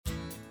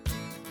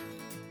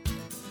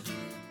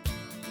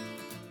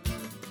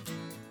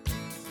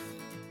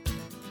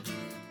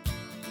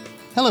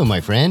Hello,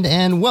 my friend,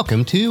 and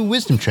welcome to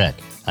Wisdom Trek.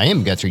 I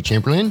am Guthrie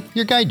Chamberlain,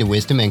 your guide to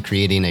wisdom and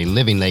creating a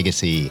living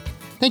legacy.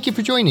 Thank you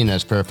for joining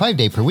us for our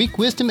 5-day-per-week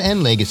Wisdom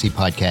and Legacy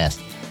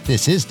podcast.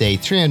 This is day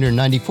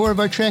 394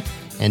 of our trek,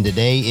 and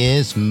today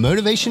is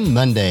Motivation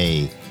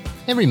Monday.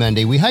 Every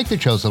Monday, we hike the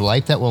trails of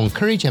life that will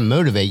encourage and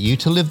motivate you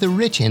to live the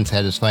rich and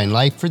satisfying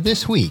life for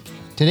this week.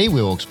 Today,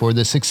 we will explore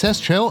the success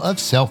trail of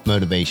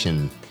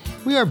self-motivation.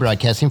 We are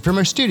broadcasting from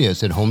our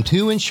studios at Home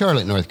 2 in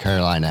Charlotte, North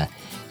Carolina.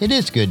 It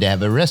is good to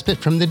have a respite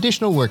from the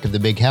additional work of the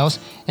big house,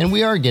 and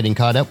we are getting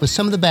caught up with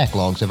some of the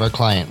backlogs of our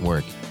client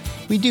work.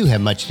 We do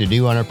have much to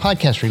do on our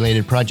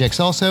podcast-related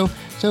projects also,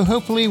 so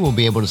hopefully we'll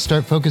be able to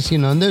start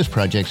focusing on those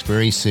projects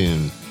very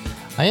soon.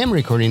 I am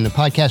recording the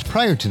podcast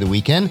prior to the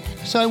weekend,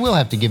 so I will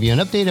have to give you an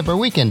update of our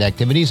weekend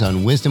activities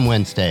on Wisdom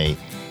Wednesday.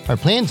 Our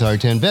plans are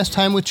to invest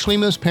time with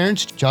Shlomo's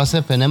parents,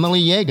 Joseph and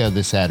Emily Yago,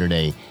 this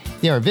Saturday.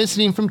 They are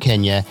visiting from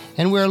Kenya,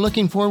 and we are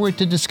looking forward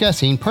to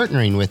discussing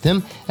partnering with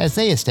them as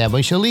they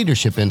establish a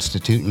leadership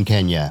institute in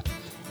Kenya.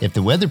 If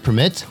the weather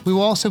permits, we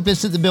will also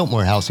visit the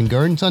Biltmore House and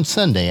Gardens on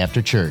Sunday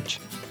after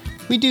church.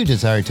 We do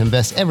desire to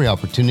invest every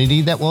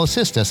opportunity that will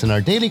assist us in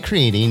our daily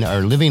creating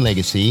our living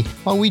legacy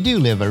while we do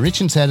live a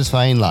rich and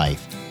satisfying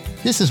life.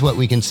 This is what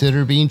we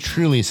consider being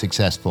truly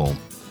successful.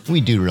 We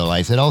do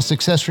realize that all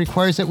success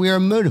requires that we are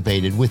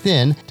motivated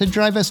within to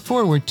drive us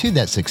forward to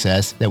that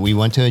success that we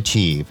want to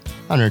achieve.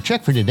 On our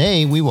trek for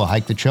today, we will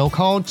hike the trail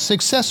called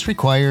Success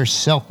Requires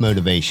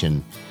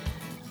Self-Motivation.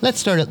 Let's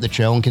start up the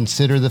trail and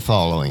consider the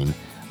following.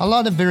 A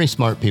lot of very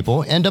smart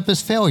people end up as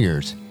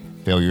failures.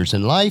 Failures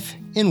in life,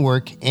 in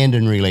work, and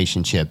in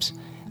relationships.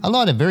 A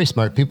lot of very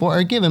smart people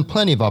are given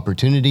plenty of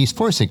opportunities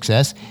for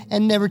success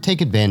and never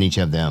take advantage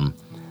of them.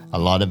 A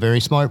lot of very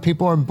smart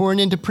people are born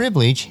into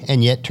privilege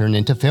and yet turn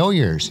into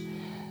failures.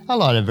 A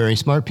lot of very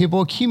smart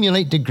people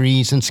accumulate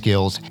degrees and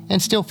skills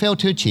and still fail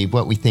to achieve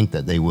what we think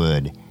that they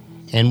would.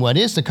 And what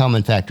is the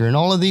common factor in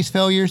all of these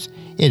failures?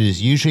 It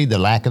is usually the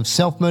lack of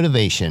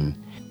self-motivation.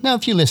 Now,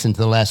 if you listened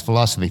to the last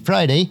Philosophy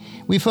Friday,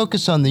 we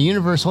focused on the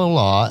universal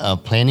law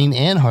of planting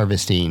and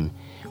harvesting.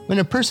 When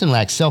a person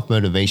lacks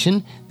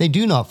self-motivation, they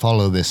do not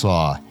follow this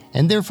law,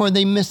 and therefore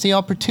they miss the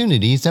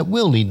opportunities that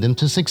will lead them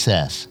to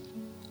success.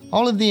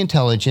 All of the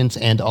intelligence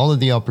and all of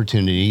the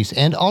opportunities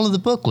and all of the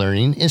book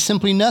learning is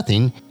simply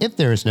nothing if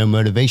there is no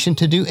motivation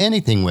to do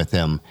anything with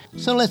them.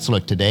 So let's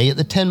look today at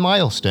the 10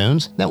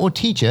 milestones that will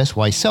teach us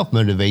why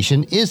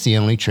self-motivation is the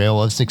only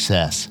trail of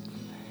success.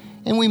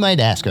 And we might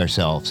ask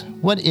ourselves,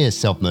 what is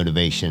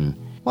self-motivation?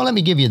 Well, let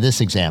me give you this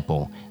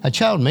example. A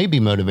child may be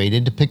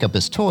motivated to pick up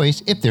his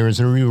toys if there is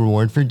a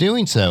reward for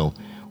doing so,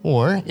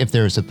 or if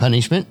there is a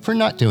punishment for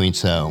not doing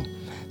so.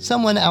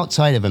 Someone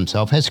outside of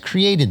himself has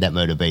created that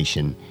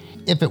motivation.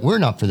 If it were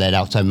not for that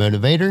outside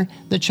motivator,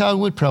 the child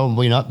would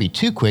probably not be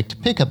too quick to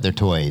pick up their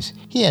toys.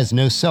 He has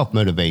no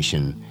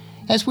self-motivation.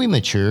 As we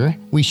mature,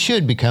 we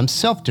should become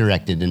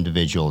self-directed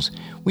individuals.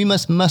 We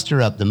must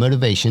muster up the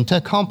motivation to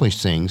accomplish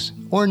things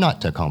or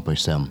not to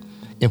accomplish them.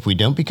 If we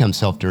don't become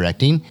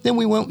self-directing, then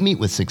we won't meet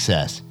with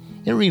success.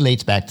 It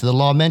relates back to the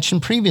law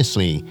mentioned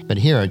previously, but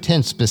here are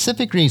 10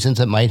 specific reasons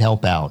that might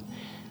help out.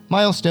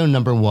 Milestone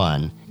number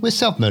 1. With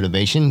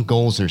self-motivation,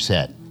 goals are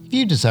set. If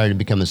you desire to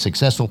become a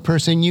successful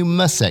person, you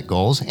must set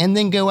goals and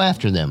then go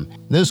after them.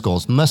 Those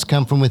goals must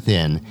come from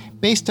within,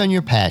 based on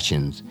your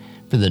passions.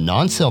 For the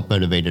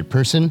non-self-motivated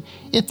person,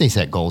 if they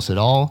set goals at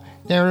all,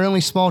 they are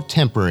only small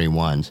temporary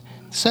ones.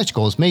 Such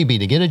goals may be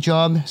to get a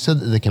job so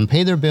that they can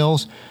pay their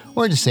bills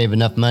or to save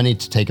enough money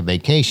to take a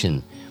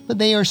vacation, but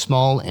they are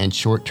small and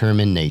short-term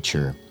in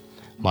nature.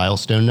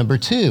 Milestone number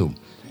 2.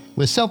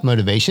 With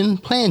self-motivation,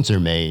 plans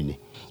are made.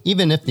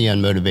 Even if the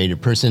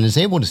unmotivated person is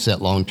able to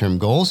set long-term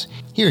goals,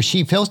 he or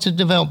she fails to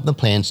develop the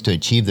plans to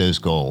achieve those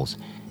goals.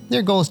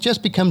 Their goals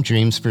just become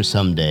dreams for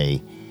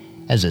someday.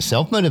 As a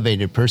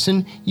self-motivated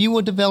person, you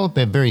will develop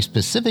a very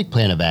specific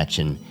plan of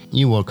action.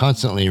 You will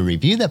constantly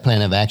review that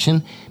plan of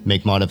action,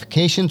 make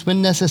modifications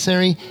when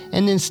necessary,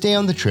 and then stay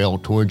on the trail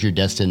towards your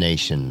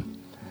destination.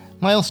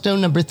 Milestone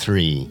number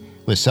 3.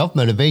 With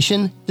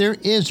self-motivation, there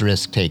is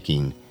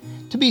risk-taking.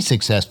 To be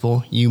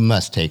successful, you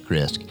must take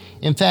risk.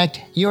 In fact,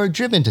 you are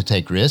driven to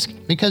take risk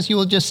because you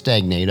will just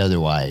stagnate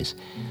otherwise.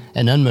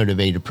 An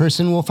unmotivated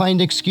person will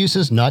find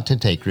excuses not to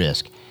take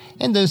risk,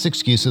 and those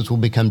excuses will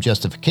become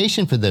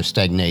justification for their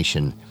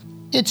stagnation.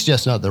 It's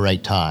just not the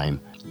right time.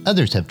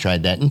 Others have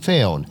tried that and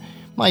failed.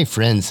 My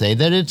friends say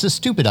that it's a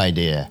stupid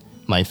idea.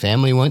 My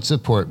family won't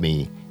support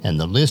me, and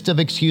the list of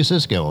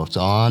excuses goes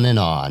on and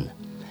on.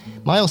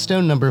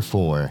 Milestone number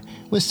 4.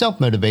 With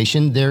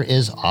self-motivation, there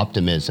is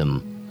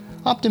optimism.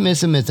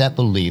 Optimism is that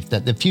belief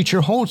that the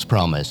future holds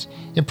promise.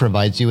 It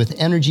provides you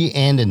with energy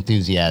and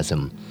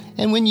enthusiasm.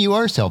 And when you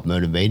are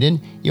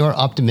self-motivated, you are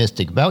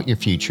optimistic about your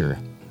future.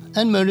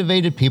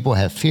 Unmotivated people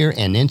have fear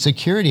and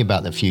insecurity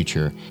about the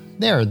future.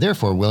 They are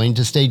therefore willing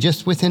to stay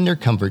just within their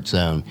comfort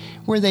zone,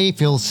 where they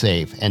feel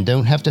safe and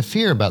don't have to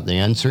fear about the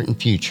uncertain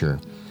future.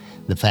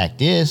 The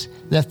fact is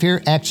that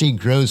fear actually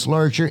grows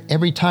larger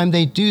every time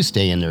they do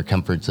stay in their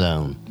comfort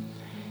zone.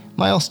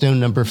 Milestone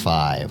number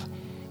 5.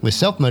 With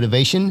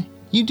self-motivation,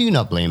 you do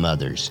not blame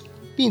others.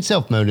 Being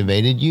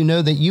self-motivated, you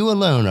know that you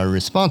alone are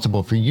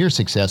responsible for your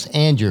success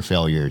and your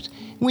failures.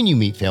 When you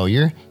meet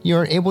failure, you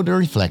are able to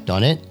reflect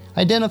on it,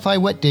 identify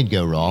what did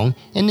go wrong,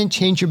 and then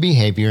change your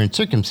behavior and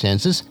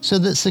circumstances so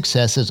that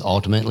success is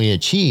ultimately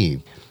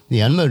achieved. The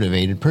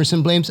unmotivated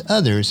person blames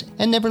others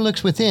and never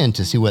looks within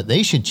to see what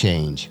they should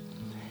change.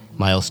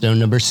 Milestone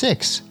number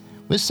 6.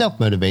 With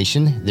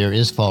self-motivation, there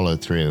is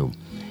follow-through.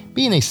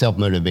 Being a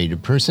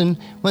self-motivated person,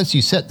 once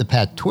you set the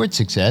path toward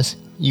success,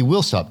 you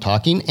will stop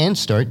talking and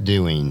start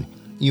doing.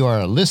 You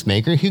are a list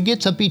maker who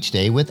gets up each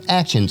day with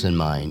actions in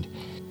mind.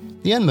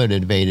 The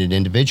unmotivated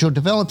individual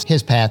develops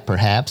his path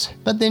perhaps,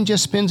 but then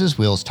just spins his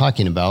wheels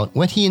talking about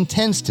what he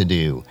intends to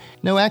do.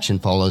 No action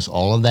follows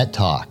all of that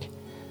talk.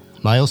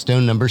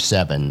 Milestone number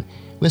 7.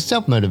 With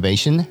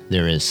self-motivation,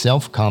 there is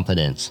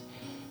self-confidence.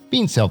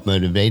 Being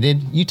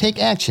self-motivated, you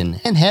take action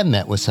and have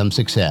met with some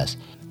success.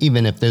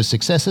 Even if those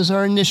successes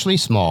are initially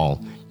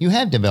small, you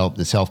have developed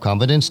the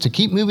self-confidence to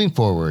keep moving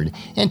forward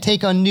and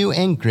take on new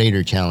and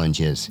greater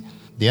challenges.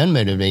 The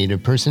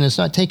unmotivated person has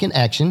not taken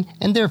action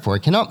and therefore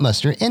cannot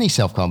muster any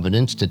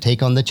self-confidence to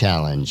take on the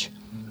challenge.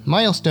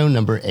 Milestone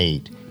number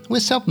 8.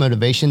 With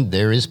self-motivation,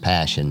 there is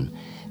passion.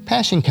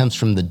 Passion comes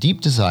from the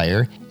deep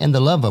desire and the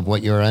love of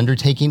what you are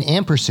undertaking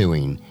and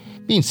pursuing.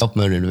 Being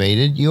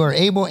self-motivated, you are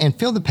able and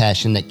feel the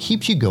passion that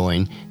keeps you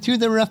going through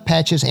the rough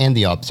patches and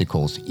the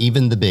obstacles,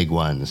 even the big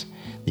ones.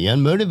 The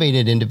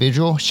unmotivated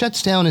individual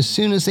shuts down as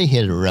soon as they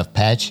hit a rough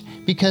patch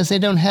because they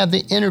don't have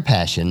the inner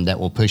passion that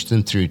will push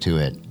them through to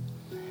it.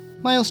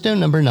 Milestone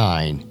number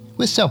 9.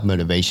 With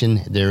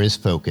self-motivation, there is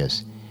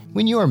focus.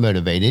 When you are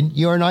motivated,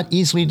 you are not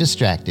easily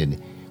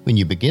distracted. When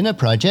you begin a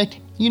project,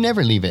 you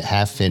never leave it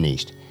half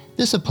finished.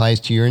 This applies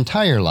to your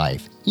entire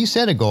life. You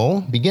set a goal,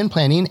 begin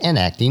planning and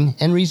acting,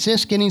 and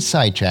resist getting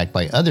sidetracked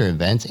by other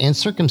events and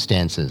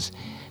circumstances.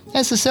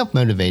 As a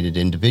self-motivated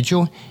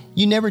individual,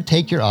 you never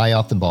take your eye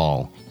off the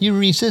ball. You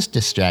resist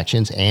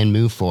distractions and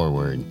move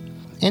forward.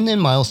 And then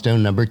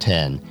milestone number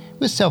 10.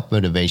 With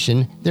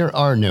self-motivation, there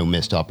are no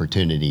missed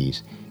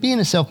opportunities. Being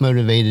a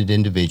self-motivated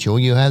individual,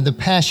 you have the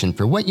passion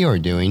for what you are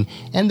doing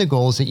and the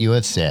goals that you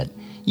have set.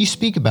 You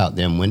speak about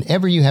them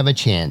whenever you have a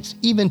chance,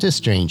 even to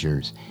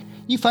strangers.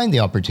 You find the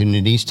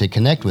opportunities to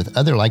connect with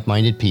other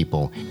like-minded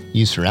people.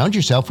 You surround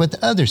yourself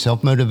with other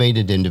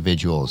self-motivated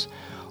individuals.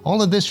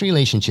 All of this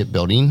relationship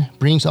building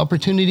brings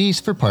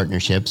opportunities for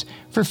partnerships,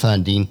 for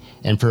funding,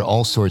 and for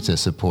all sorts of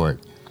support.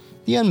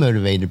 The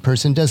unmotivated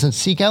person doesn't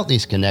seek out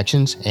these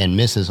connections and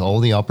misses all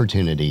the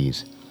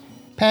opportunities.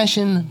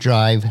 Passion,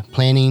 drive,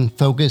 planning,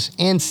 focus,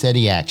 and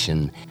steady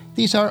action.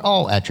 These are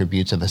all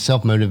attributes of a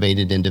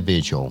self-motivated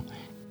individual.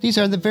 These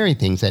are the very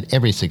things that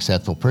every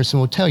successful person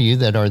will tell you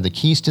that are the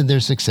keys to their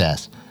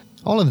success.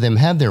 All of them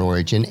have their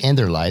origin and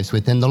their lives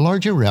within the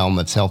larger realm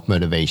of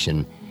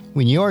self-motivation.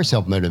 When you are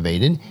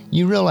self-motivated,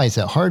 you realize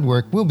that hard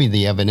work will be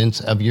the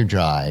evidence of your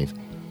drive.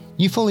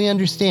 You fully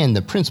understand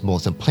the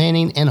principles of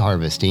planning and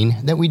harvesting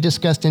that we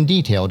discussed in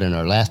detail in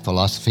our last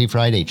Philosophy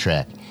Friday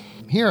trek.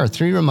 Here are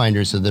 3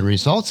 reminders of the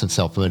results of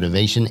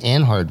self-motivation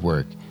and hard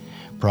work.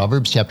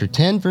 Proverbs chapter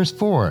 10, verse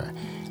 4.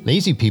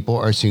 Lazy people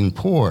are soon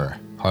poor.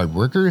 Hard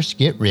workers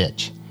get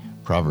rich.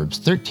 Proverbs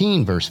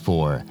 13, verse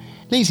 4.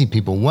 Lazy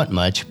people want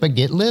much but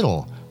get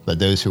little, but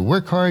those who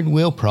work hard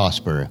will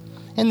prosper.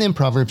 And then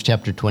Proverbs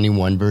chapter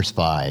 21, verse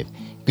 5.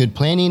 Good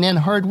planning and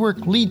hard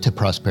work lead to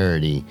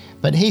prosperity,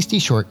 but hasty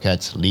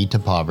shortcuts lead to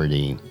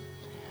poverty.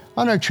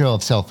 On our trail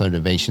of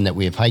self-motivation that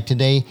we have hiked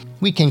today,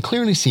 we can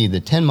clearly see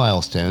the 10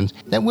 milestones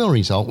that will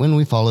result when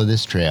we follow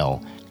this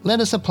trail.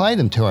 Let us apply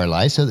them to our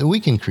lives so that we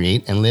can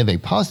create and live a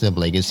positive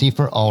legacy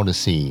for all to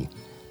see.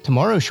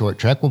 Tomorrow's short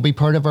trek will be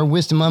part of our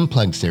Wisdom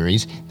Unplugged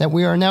series that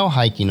we are now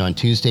hiking on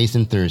Tuesdays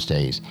and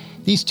Thursdays.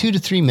 These 2 to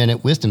 3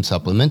 minute wisdom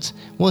supplements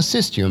will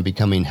assist you in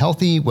becoming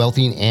healthy,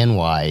 wealthy, and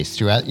wise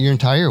throughout your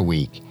entire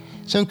week.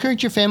 So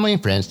encourage your family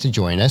and friends to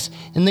join us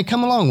and then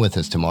come along with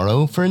us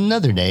tomorrow for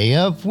another day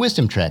of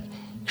Wisdom Trek,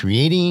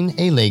 Creating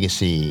a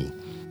Legacy.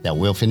 That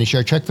will finish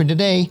our trek for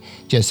today.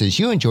 Just as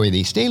you enjoy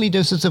these daily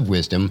doses of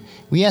wisdom,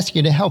 we ask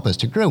you to help us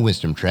to grow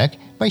Wisdom Trek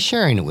by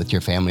sharing it with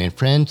your family and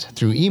friends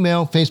through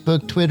email,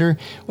 Facebook, Twitter,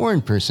 or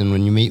in person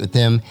when you meet with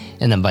them,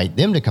 and invite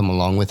them to come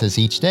along with us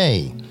each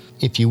day.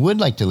 If you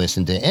would like to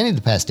listen to any of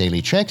the past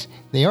daily treks,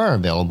 they are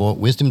available at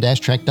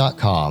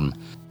wisdom-trek.com.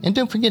 And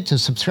don't forget to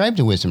subscribe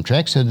to Wisdom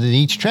Trek so that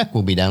each trek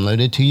will be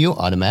downloaded to you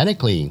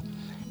automatically.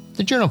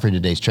 The journal for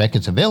today's trek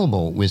is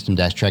available at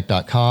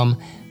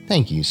wisdom-trek.com.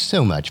 Thank you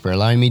so much for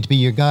allowing me to be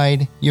your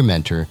guide, your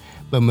mentor,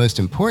 but most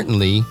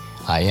importantly,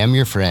 I am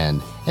your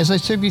friend as I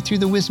serve you through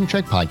the Wisdom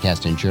Trek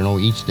podcast and journal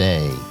each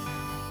day.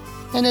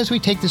 And as we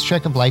take this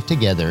trek of life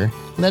together,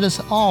 let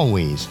us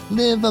always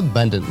live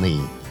abundantly,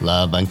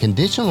 love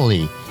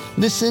unconditionally,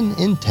 listen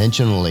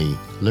intentionally,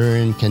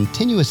 learn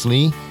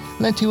continuously,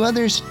 lend to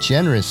others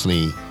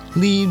generously,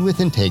 lead with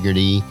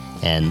integrity,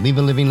 and leave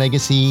a living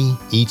legacy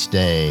each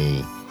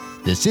day.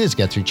 This is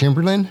Guthrie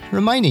Chamberlain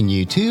reminding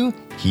you to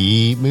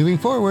keep moving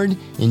forward,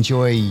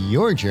 enjoy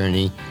your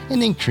journey,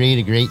 and then create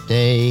a great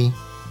day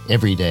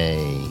every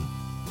day.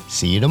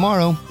 See you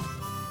tomorrow.